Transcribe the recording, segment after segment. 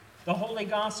The Holy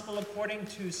Gospel according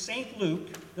to St. Luke,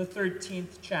 the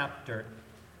 13th chapter.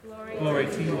 Glory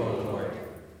to you, O Lord.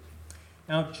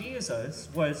 Now, Jesus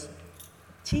was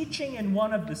teaching in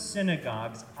one of the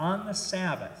synagogues on the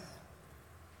Sabbath.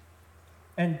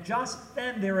 And just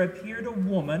then there appeared a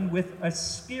woman with a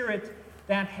spirit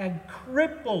that had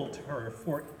crippled her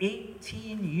for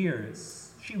 18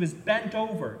 years. She was bent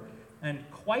over and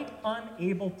quite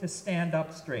unable to stand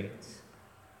up straight.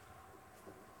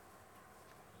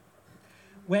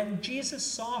 When Jesus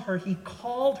saw her, he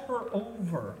called her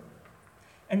over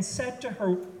and said to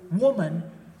her, "Woman,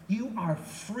 you are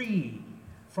free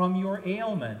from your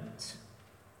ailment."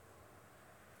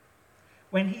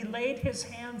 When he laid his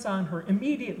hands on her,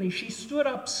 immediately she stood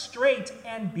up straight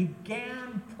and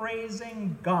began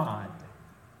praising God.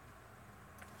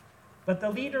 But the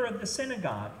leader of the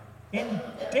synagogue,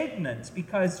 indignant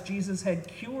because Jesus had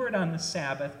cured on the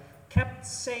Sabbath, kept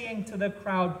saying to the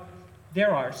crowd,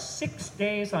 "There are 6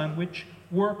 days on which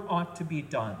work ought to be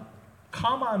done.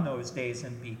 Come on those days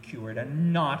and be cured,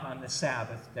 and not on the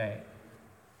Sabbath day."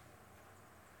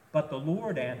 But the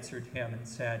Lord answered him and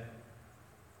said,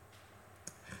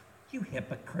 "You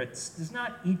hypocrites, does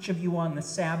not each of you on the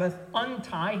Sabbath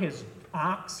untie his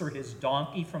ox or his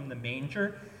donkey from the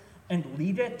manger and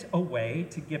lead it away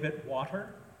to give it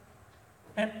water?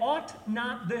 And ought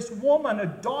not this woman, a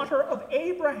daughter of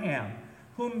Abraham,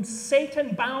 whom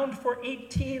Satan bound for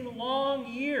 18 long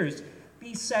years,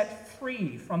 be set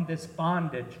free from this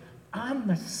bondage on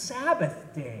the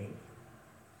Sabbath day?"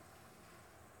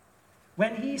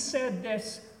 When he said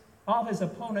this, all his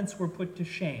opponents were put to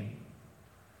shame,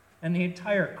 and the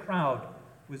entire crowd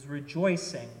was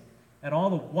rejoicing at all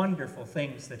the wonderful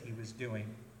things that he was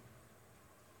doing.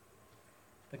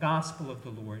 The Gospel of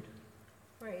the Lord.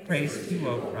 Praise to you,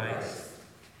 O Christ.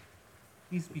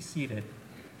 Please be seated.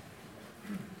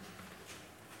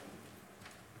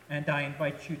 And I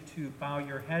invite you to bow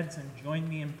your heads and join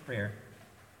me in prayer.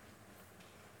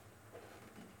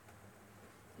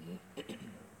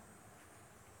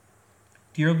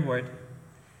 Dear Lord,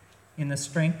 in the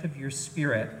strength of your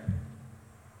Spirit,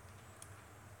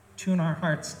 tune our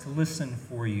hearts to listen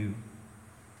for you.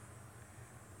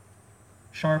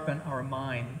 Sharpen our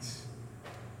minds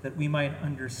that we might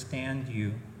understand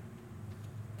you,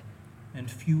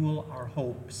 and fuel our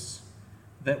hopes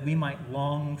that we might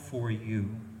long for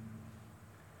you.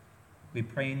 We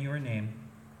pray in your name.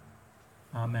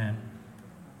 Amen.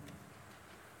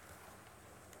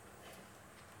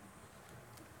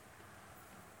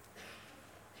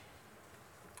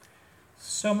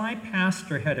 So my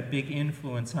pastor had a big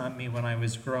influence on me when I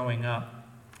was growing up.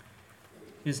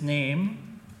 His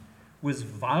name was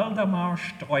Waldemar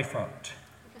Streufert.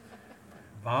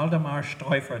 Waldemar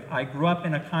Streufert. I grew up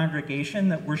in a congregation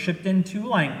that worshiped in 2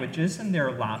 languages, and there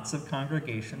are lots of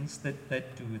congregations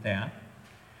that do that.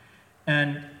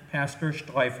 And Pastor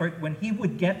Streufert, when he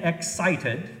would get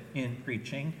excited in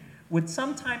preaching, would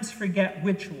sometimes forget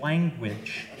which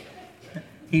language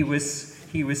he was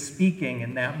speaking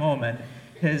in that moment.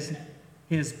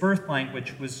 His birth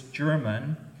language was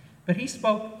German, but he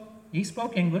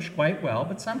spoke English quite well.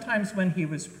 But sometimes when he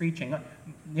was preaching,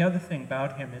 the other thing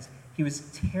about him is he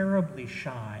was terribly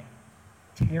shy.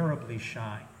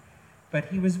 But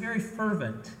he was very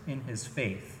fervent in his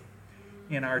faith.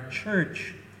 In our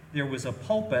church, there was a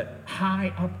pulpit high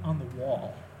up on the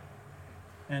wall,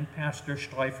 and Pastor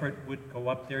Streufert would go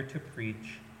up there to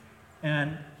preach.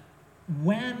 And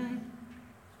when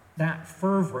that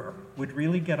fervor would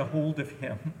really get a hold of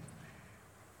him,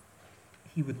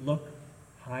 he would look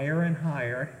higher and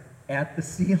higher at the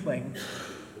ceiling.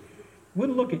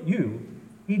 Wouldn't look at you.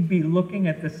 He'd be looking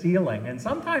at the ceiling. And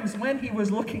sometimes when he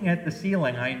was looking at the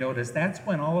ceiling, I noticed that's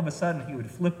when all of a sudden he would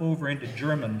flip over into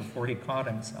German before he caught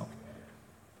himself.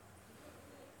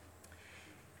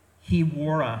 He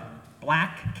wore a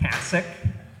black cassock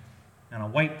and a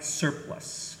white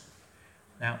surplice.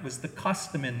 That was the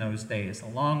custom in those days,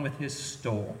 along with his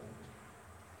stole.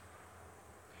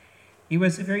 He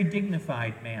was a very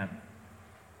dignified man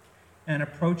and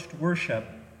approached worship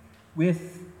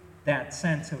with that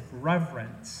sense of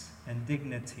reverence and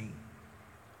dignity.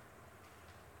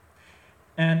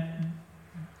 And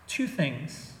 2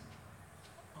 things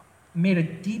made a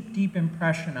deep, deep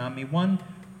impression on me. One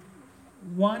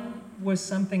was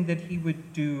something that he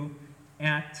would do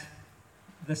at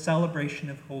the celebration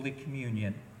of Holy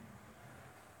Communion.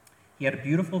 He had a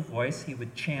beautiful voice. He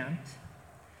would chant.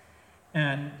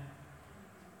 And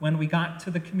when we got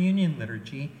to the communion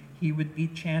liturgy, he would be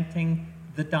chanting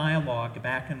the dialogue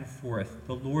back and forth,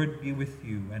 "The Lord be with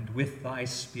you and with thy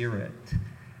spirit."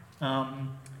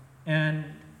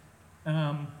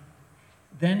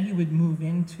 Then he would move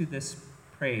into this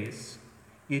praise.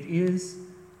 It is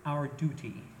our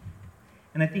duty.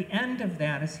 And at the end of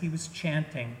that, as he was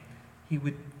chanting, he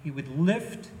would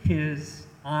lift his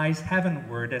eyes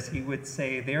heavenward as he would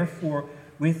say, therefore,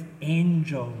 with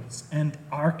angels and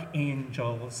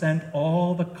archangels and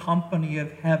all the company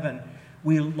of heaven,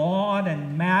 we laud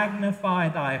and magnify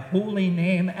thy holy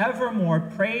name, evermore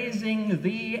praising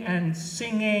thee and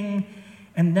singing.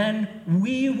 And then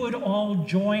we would all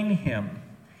join him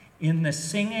in the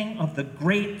singing of the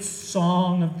great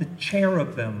song of the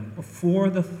cherubim before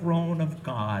the throne of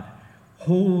God.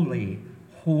 Holy,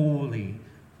 holy,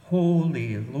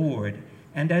 holy Lord.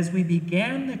 And as we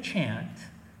began the chant,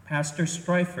 Pastor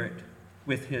Streufert,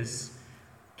 with his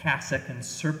cassock and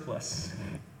surplice,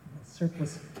 the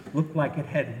surplice looked like it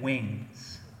had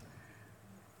wings.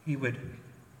 He would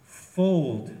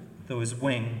fold those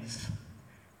wings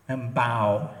and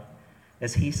bow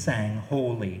as he sang,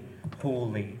 holy,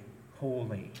 holy,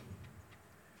 holy.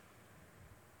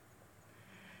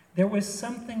 There was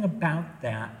something about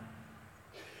that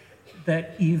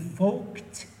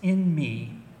evoked in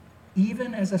me,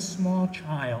 even as a small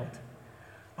child,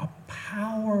 a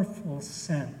powerful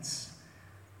sense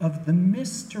of the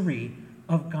mystery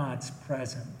of God's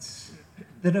presence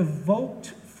that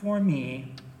evoked for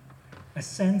me a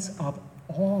sense of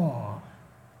awe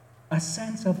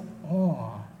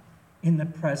in the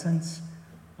presence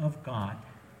of God.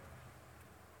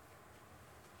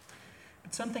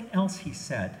 But something else he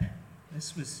said,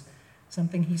 this was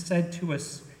something he said to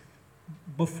us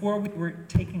before we were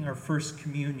taking our first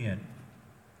communion.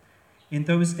 In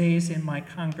those days in my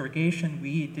congregation,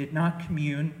 we did not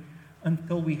commune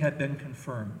until we had been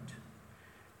confirmed.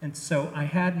 And so I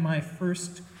had my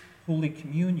first Holy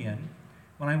Communion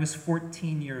when I was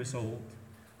 14 years old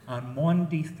on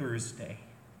Maundy Thursday.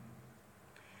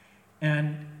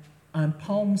 And on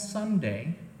Palm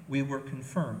Sunday, we were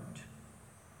confirmed.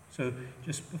 So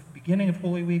just the beginning of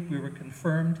Holy Week, we were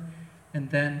confirmed, and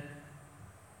then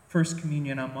First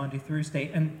Communion on Maundy Thursday.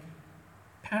 And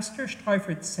Pastor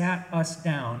Streufert sat us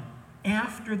down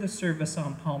after the service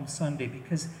on Palm Sunday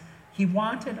because he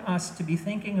wanted us to be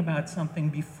thinking about something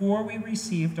before we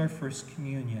received our First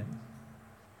Communion.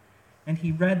 And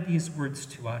he read these words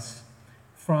to us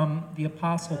from the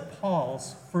Apostle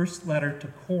Paul's first letter to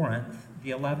Corinth,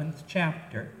 the 11th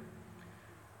chapter.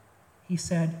 He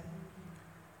said,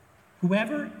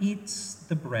 "Whoever eats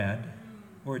the bread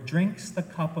or drinks the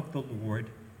cup of the Lord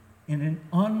in an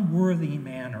unworthy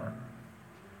manner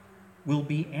will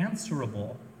be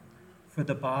answerable for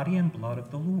the body and blood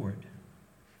of the Lord.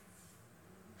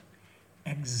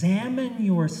 Examine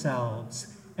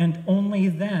yourselves, and only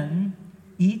then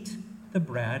eat the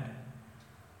bread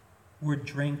or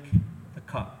drink the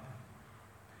cup.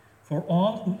 For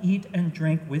all who eat and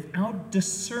drink without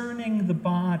discerning the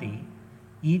body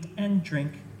eat and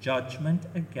drink judgment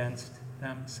against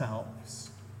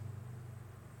themselves."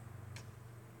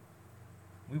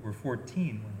 We were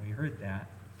 14 when we heard that,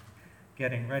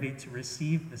 getting ready to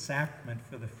receive the sacrament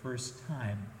for the first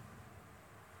time.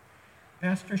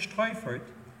 Pastor Streufert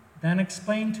then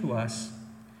explained to us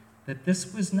that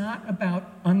this was not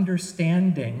about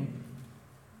understanding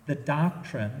the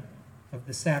doctrine of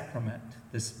the sacrament,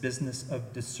 this business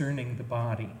of discerning the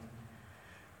body.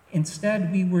 Instead,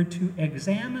 we were to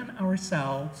examine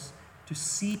ourselves to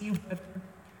see whether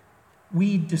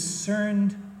we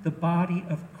discerned the body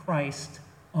of Christ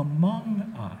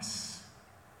among us.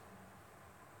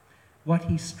 What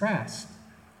he stressed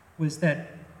was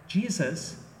that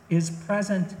Jesus is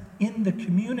present in the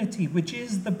community, which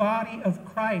is the body of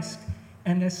Christ,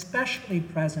 and especially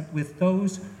present with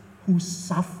those who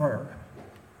suffer,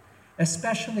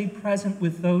 especially present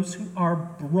with those who are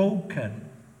broken.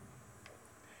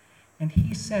 And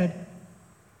he said,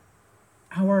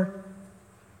 our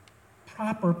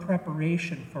proper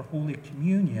preparation for Holy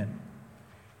Communion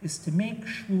is to make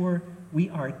sure we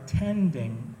are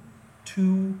tending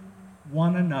to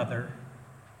one another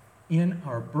in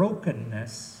our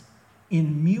brokenness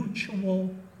in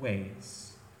mutual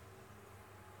ways.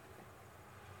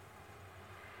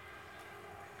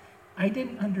 I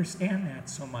didn't understand that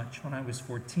so much when I was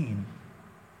 14.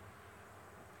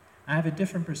 I have a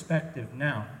different perspective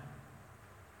now.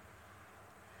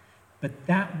 But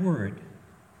that word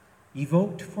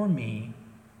evoked for me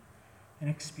an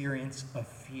experience of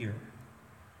fear.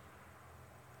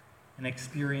 An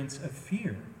experience of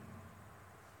fear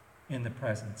in the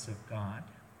presence of God.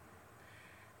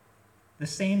 The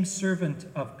same servant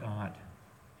of God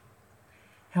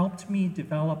helped me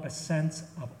develop a sense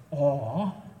of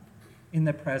awe in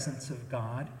the presence of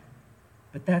God,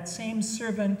 but that same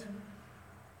servant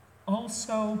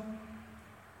also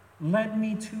led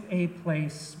me to a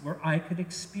place where I could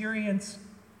experience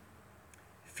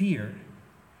fear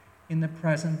in the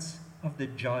presence of the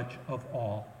judge of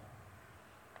all.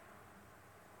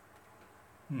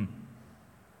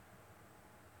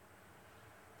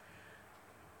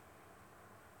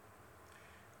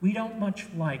 We don't much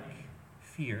like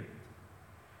fear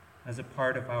as a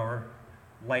part of our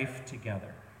life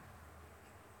together.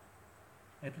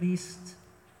 At least,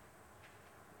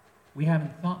 we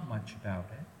haven't thought much about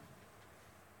it.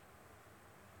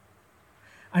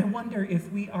 I wonder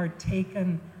if we are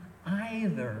taken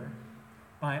either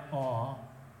by awe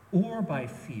or by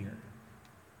fear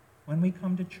when we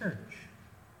come to church.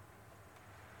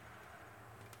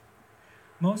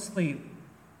 Mostly,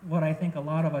 what I think a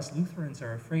lot of us Lutherans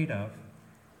are afraid of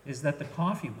is that the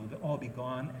coffee will all be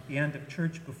gone at the end of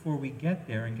church before we get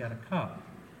there and get a cup.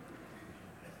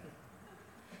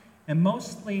 And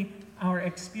mostly, our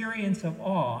experience of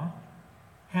awe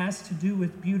has to do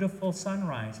with beautiful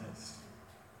sunrises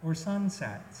or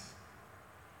sunsets.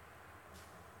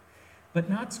 But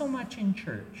not so much in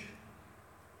church.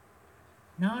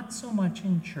 Not so much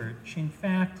in church. In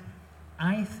fact,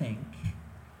 I think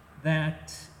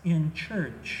that in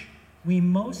church, we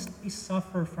mostly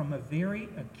suffer from a very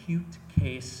acute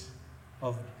case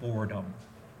of boredom.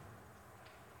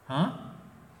 I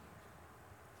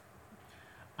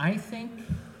think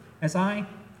as I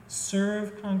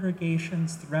serve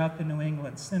congregations throughout the New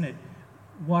England Synod,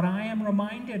 what I am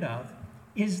reminded of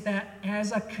is that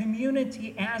as a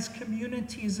community, as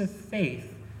communities of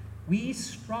faith, we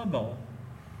struggle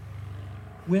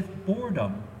with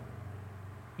boredom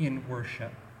in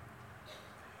worship.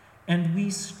 And we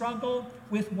struggle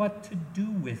with what to do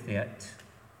with it.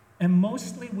 And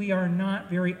mostly we are not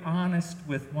very honest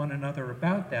with one another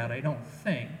about that, I don't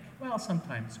think. Well,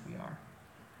 sometimes we are.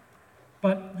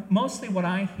 But mostly what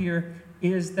I hear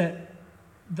is that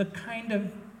the kind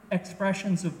of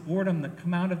expressions of boredom that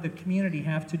come out of the community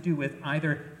have to do with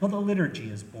either, well, the liturgy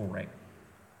is boring.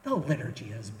 The liturgy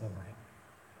is boring.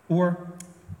 Or,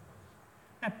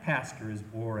 that pastor is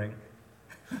boring.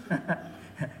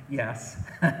 Yes,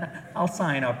 I'll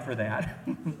sign up for that.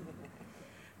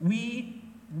 We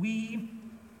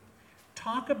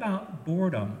talk about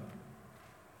boredom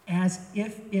as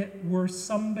if it were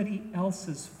somebody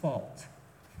else's fault,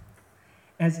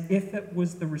 as if it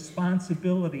was the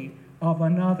responsibility of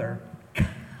another.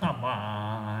 Come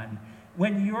on.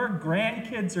 When your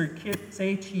grandkids or kids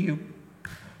say to you,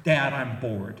 "Dad, I'm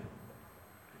bored,"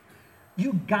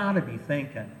 you gotta be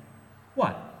thinking,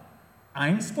 what?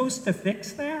 I'm supposed to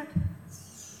fix that?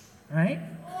 Right?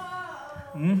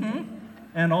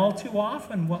 And all too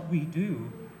often what we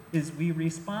do is we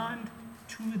respond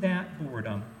to that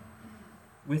boredom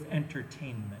with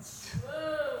entertainment.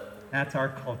 That's our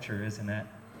culture, isn't it?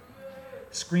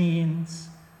 Screens,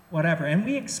 whatever. And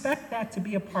we expect that to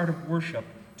be a part of worship,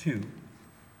 too.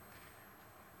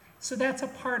 So that's a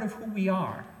part of who we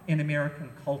are in American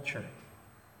culture.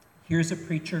 Here's a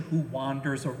preacher who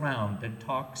wanders around and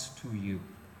talks to you.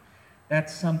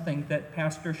 That's something that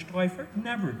Pastor Streufert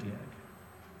never did.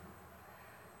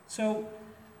 So,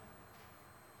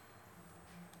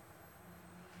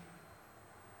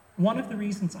 one of the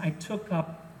reasons I took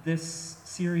up this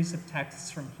series of texts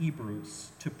from Hebrews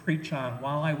to preach on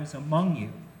while I was among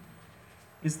you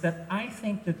is that I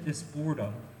think that this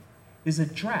boredom is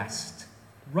addressed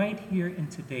right here in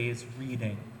today's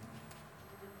reading.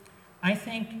 I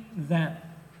think that,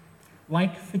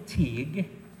 like fatigue,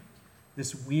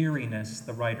 this weariness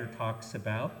the writer talks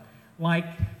about,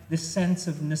 like this sense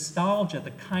of nostalgia, the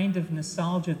kind of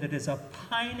nostalgia that is a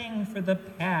pining for the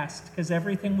past because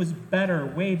everything was better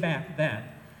way back then,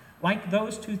 like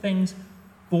those two things,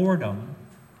 boredom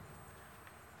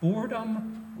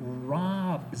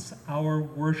robs our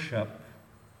worship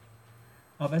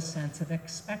of a sense of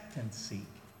expectancy.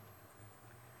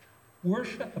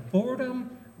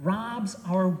 Boredom robs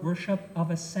our worship of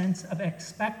a sense of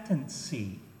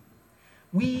expectancy.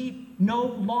 We no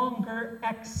longer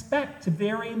expect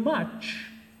very much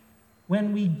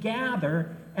when we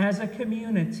gather as a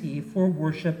community for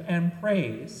worship and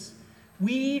praise.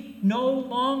 We no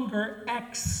longer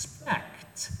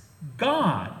expect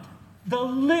God, the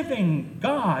living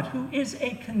God, who is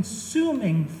a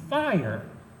consuming fire,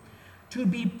 to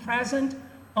be present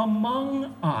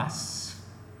among us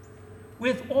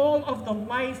with all of the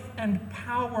life and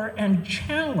power and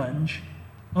challenge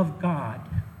of God.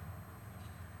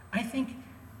 I think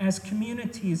as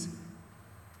communities,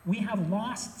 we have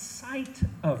lost sight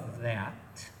of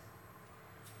that.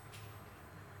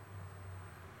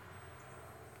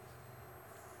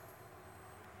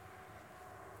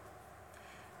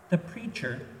 The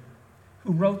preacher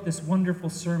who wrote this wonderful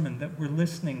sermon that we're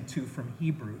listening to from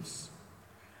Hebrews.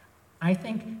 I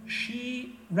think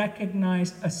she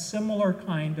recognized a similar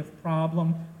kind of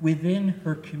problem within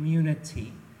her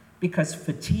community, because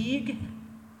fatigue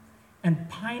and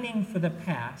pining for the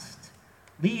past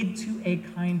lead to a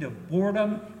kind of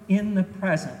boredom in the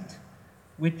present,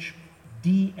 which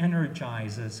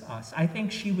de-energizes us. I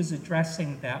think she was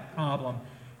addressing that problem.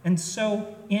 And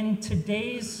so in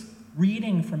today's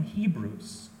reading from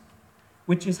Hebrews,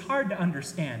 which is hard to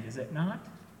understand, is it not?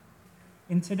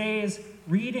 In today's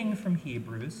reading from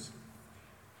Hebrews,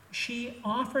 she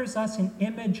offers us an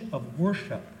image of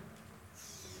worship.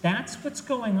 That's what's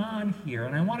going on here,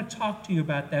 and I want to talk to you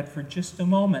about that for just a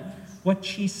moment. What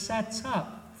she sets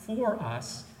up for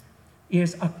us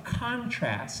is a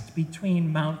contrast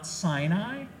between Mount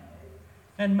Sinai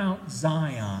and Mount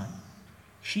Zion.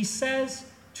 She says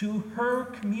to her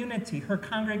community, her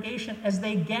congregation, as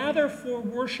they gather for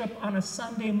worship on a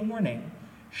Sunday morning,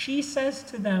 she says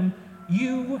to them,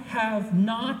 "You have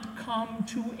not come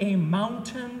to a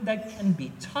mountain that can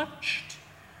be touched,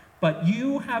 but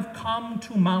you have come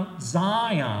to Mount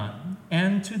Zion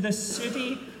and to the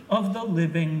city of the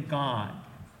living God."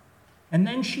 And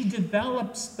then she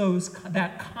develops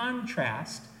that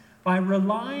contrast by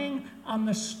relying on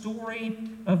the story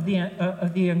of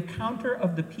the encounter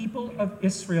of the people of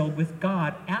Israel with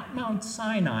God at Mount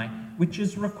Sinai, which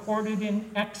is recorded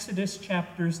in Exodus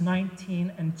chapters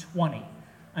 19 and 20.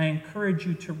 I encourage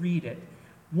you to read it.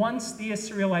 Once the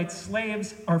Israelite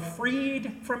slaves are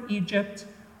freed from Egypt,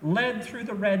 led through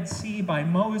the Red Sea by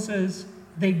Moses,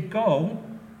 they go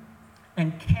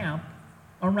and camp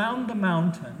around the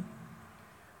mountain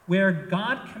where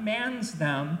God commands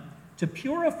them to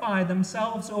purify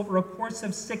themselves over a course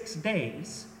of 6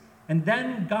 days, and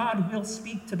then God will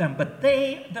speak to them. But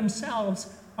they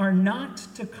themselves are not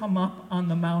to come up on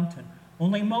the mountain.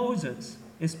 Only Moses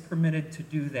is permitted to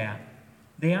do that.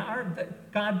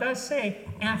 God does say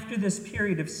after this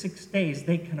period of 6 days,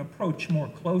 they can approach more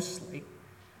closely.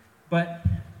 But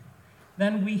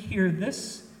then we hear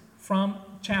this from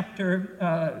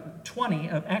chapter 20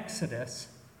 of Exodus.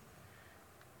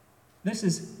 This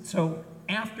is, so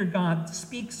after God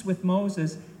speaks with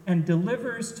Moses and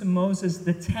delivers to Moses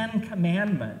the 10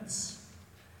 Commandments,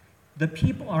 the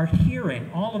people are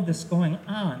hearing all of this going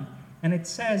on. And it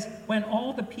says, when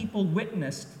all the people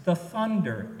witnessed the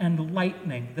thunder and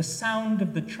lightning, the sound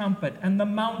of the trumpet, and the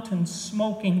mountain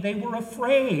smoking, they were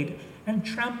afraid and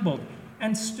trembled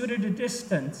and stood at a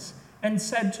distance and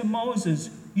said to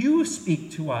Moses, "You speak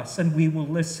to us and we will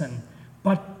listen,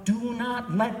 but do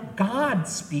not let God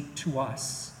speak to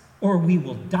us or we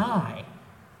will die."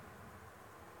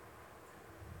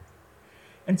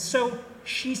 And so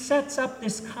she sets up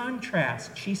this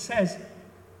contrast. She says,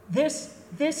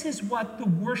 this is what the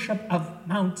worship of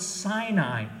Mount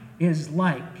Sinai is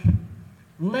like.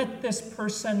 Let this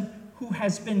person who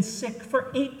has been sick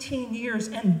for 18 years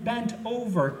and bent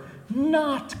over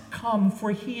not come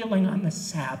for healing on the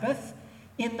Sabbath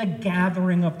in the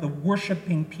gathering of the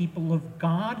worshiping people of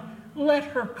God.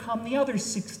 Let her come the other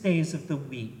 6 days of the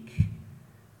week.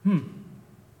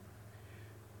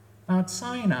 Mount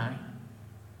Sinai,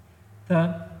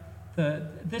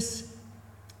 this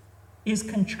is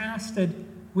contrasted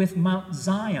with Mount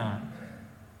Zion,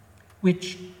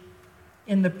 which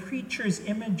in the preacher's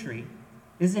imagery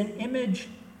is an image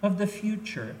of the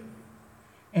future,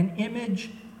 an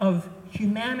image of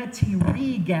humanity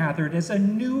regathered as a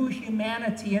new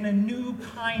humanity and a new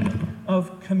kind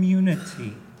of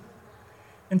community.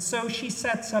 And so she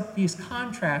sets up these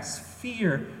contrasts: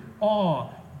 fear, awe,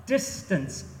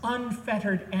 distance,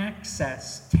 unfettered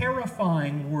access,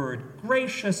 terrifying word,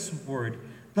 gracious word,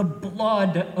 the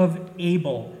blood of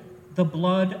Abel, the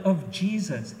blood of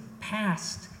Jesus,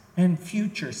 past and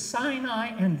future. Sinai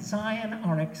and Zion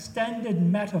are extended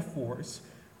metaphors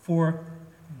for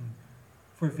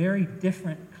very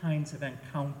different kinds of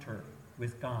encounter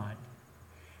with God.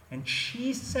 And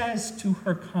she says to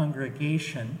her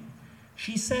congregation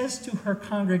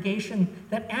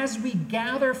that as we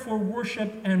gather for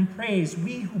worship and praise,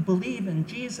 we who believe in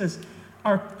Jesus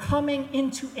are coming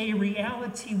into a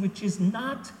reality which is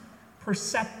not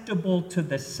perceptible to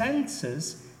the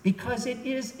senses, because it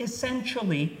is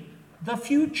essentially the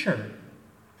future,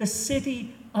 the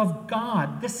city of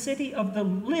God, the city of the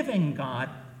living God,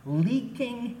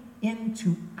 leaking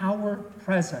into our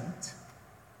present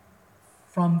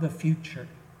from the future.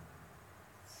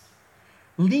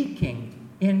 Leaking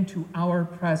into our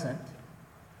present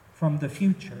from the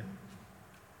future.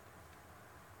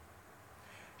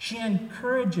 She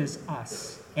encourages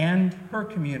us and her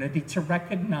community to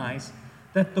recognize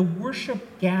that the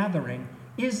worship gathering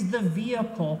is the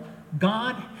vehicle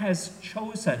God has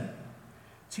chosen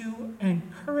to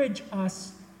encourage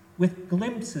us with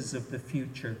glimpses of the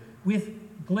future,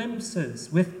 with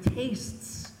glimpses, with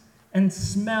tastes and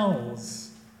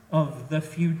smells of the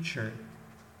future.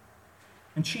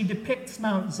 And she depicts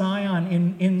Mount Zion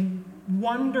in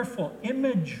wonderful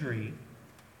imagery.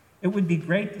 It would be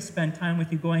great to spend time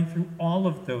with you going through all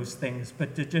of those things,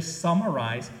 but to just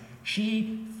summarize,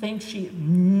 she thinks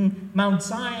Mount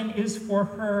Zion is for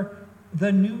her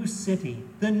the new city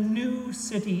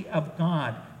of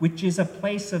God, which is a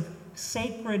place of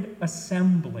sacred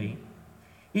assembly.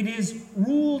 It is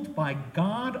ruled by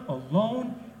God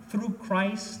alone through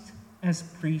Christ as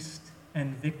priest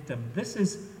and victim. This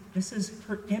is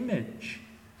her image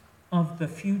of the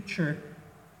future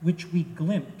which we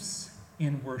glimpse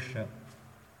in worship.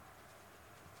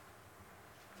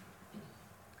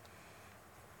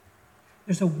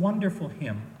 There's a wonderful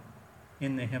hymn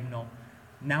in the hymnal,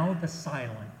 Now the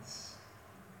Silence.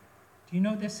 Do you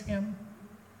know this hymn?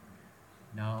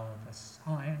 Now the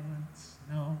silence,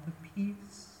 now the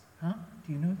peace. Huh?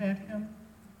 Do you know that hymn?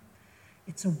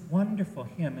 It's a wonderful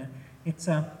hymn. It's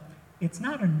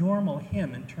not a normal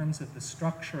hymn in terms of the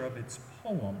structure of its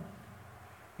poem.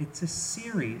 It's a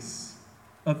series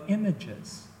of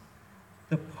images.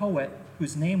 The poet,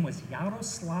 whose name was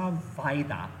Yaroslav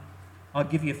Vaida, I'll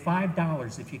give you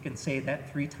 $5 if you can say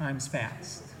that 3 times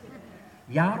fast.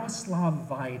 Yaroslav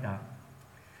Vaida.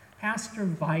 Pastor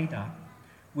Vaida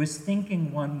was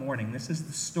thinking one morning, this is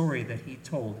the story that he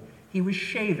told. He was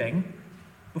shaving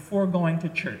before going to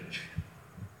church.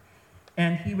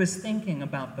 And he was thinking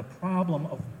about the problem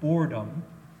of boredom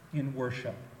in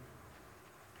worship.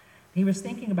 He was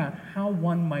thinking about how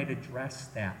one might address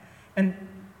that. And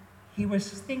he was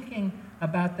thinking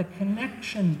about the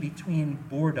connection between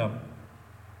boredom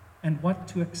and what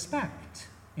to expect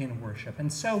in worship.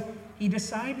 And so he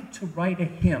decided to write a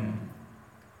hymn.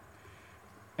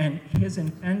 And his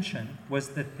intention was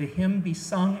that the hymn be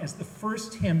sung as the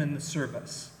first hymn in the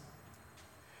service,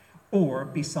 or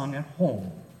be sung at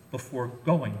home before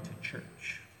going to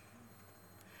church.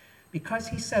 Because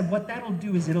he said what that'll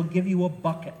do is it'll give you a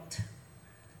bucket.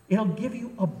 It'll give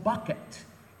you a bucket.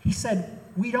 He said,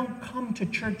 we don't come to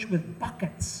church with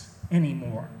buckets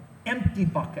anymore, empty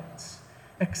buckets,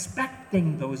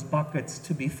 expecting those buckets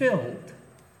to be filled.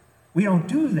 We don't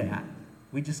do that.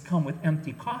 We just come with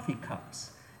empty coffee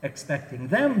cups, expecting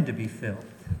them to be filled.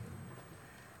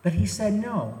 But he said,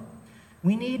 no,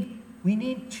 we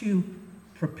need to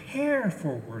prepare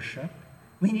for worship.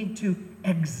 We need to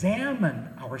examine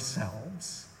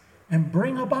ourselves and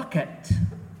bring a bucket,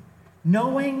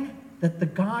 knowing that the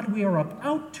God we are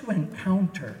about to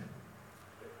encounter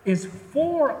is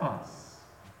for us,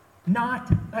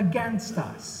 not against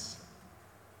us.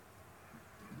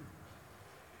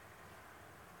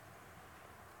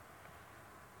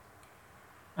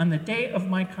 On the day of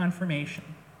my confirmation,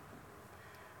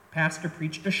 Pastor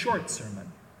preached a short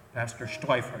sermon, Pastor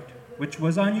Streufert, which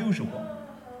was unusual.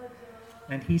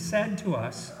 And he said to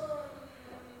us,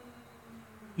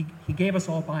 he gave us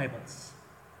all Bibles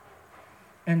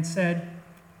and said,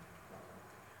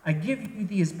 I give you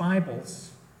these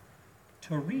Bibles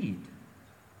to read,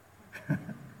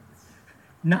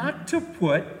 not to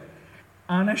put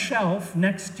on a shelf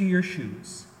next to your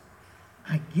shoes.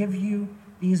 I give you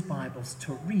these Bibles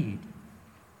to read.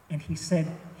 And he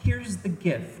said, here's the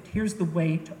gift. Here's the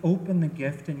way to open the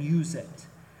gift and use it.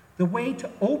 The way to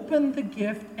open the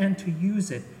gift and to use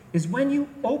it is when you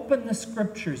open the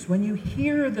Scriptures, when you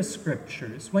hear the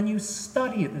Scriptures, when you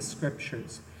study the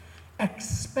Scriptures,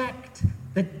 expect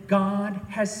that God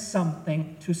has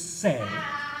something to say.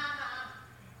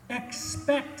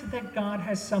 Expect that God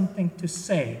has something to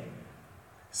say.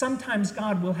 Sometimes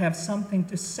God will have something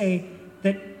to say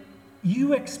that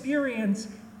you experience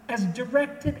as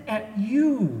directed at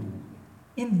you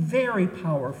in very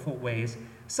powerful ways.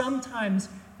 Sometimes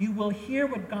you will hear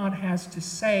what God has to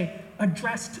say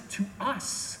addressed to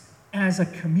us as a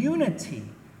community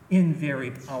in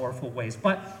very powerful ways.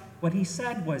 But what he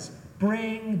said was,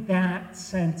 bring that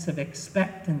sense of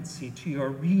expectancy to your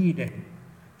reading.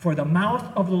 For the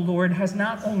mouth of the Lord has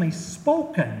not only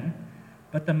spoken,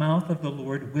 but the mouth of the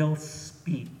Lord will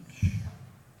speak.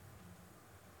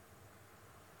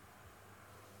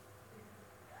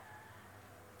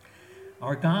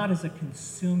 Our God is a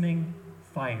consuming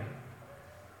fire.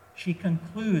 She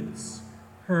concludes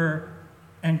her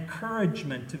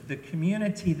encouragement of the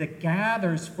community that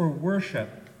gathers for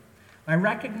worship by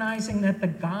recognizing that the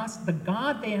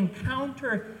God they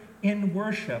encounter in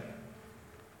worship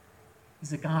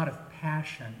is a God of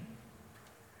passion,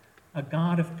 a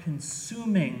God of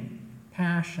consuming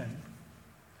passion.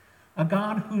 a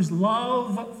God whose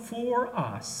love for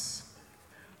us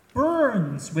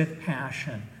burns with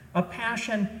passion, a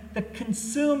passion that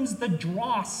consumes the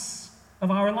dross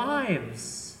of our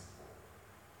lives,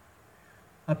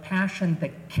 a passion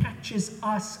that catches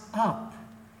us up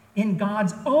in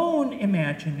God's own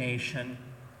imagination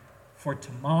for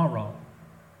tomorrow.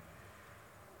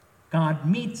 God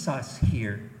meets us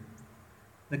here,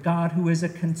 the God who is a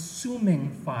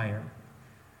consuming fire,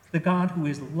 the God who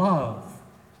is love,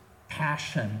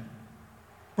 passion,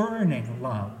 burning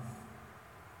love,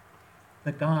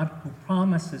 the God who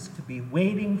promises to be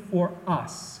waiting for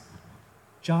us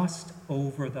just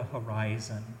over the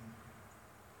horizon.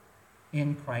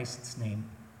 In Christ's name,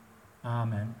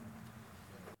 amen.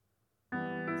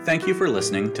 Thank you for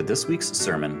listening to this week's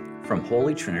sermon from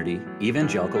Holy Trinity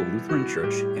Evangelical Lutheran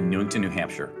Church in Newington, New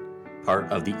Hampshire,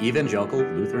 part of the Evangelical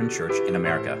Lutheran Church in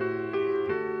America.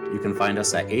 You can find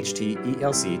us at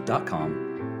hteLC.com,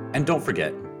 and don't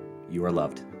forget, you are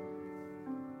loved.